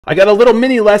I got a little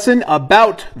mini lesson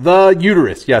about the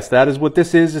uterus. Yes, that is what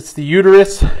this is. It's the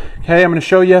uterus. Okay, I'm going to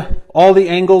show you all the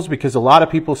angles because a lot of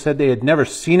people said they had never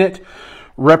seen it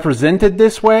represented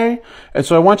this way. And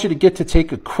so I want you to get to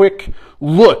take a quick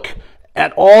look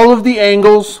at all of the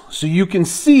angles so you can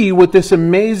see what this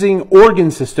amazing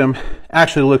organ system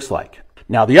actually looks like.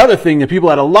 Now, the other thing that people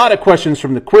had a lot of questions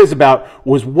from the quiz about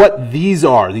was what these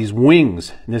are, these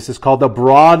wings. And this is called the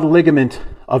broad ligament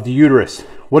of the uterus.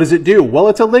 What does it do? Well,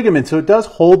 it's a ligament, so it does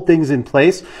hold things in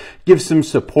place, gives some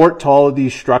support to all of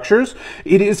these structures.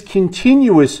 It is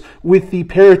continuous with the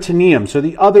peritoneum, so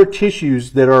the other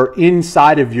tissues that are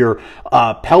inside of your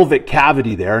pelvic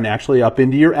cavity there and actually up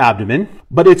into your abdomen.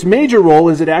 But its major role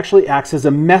is it actually acts as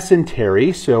a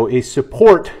mesentery, so a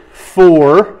support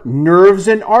for nerves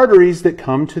and arteries that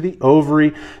come to the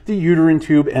ovary, the uterine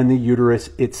tube, and the uterus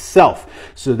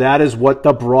itself. So that is what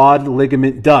the broad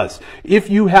ligament does. If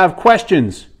you have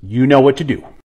questions, you know what to do.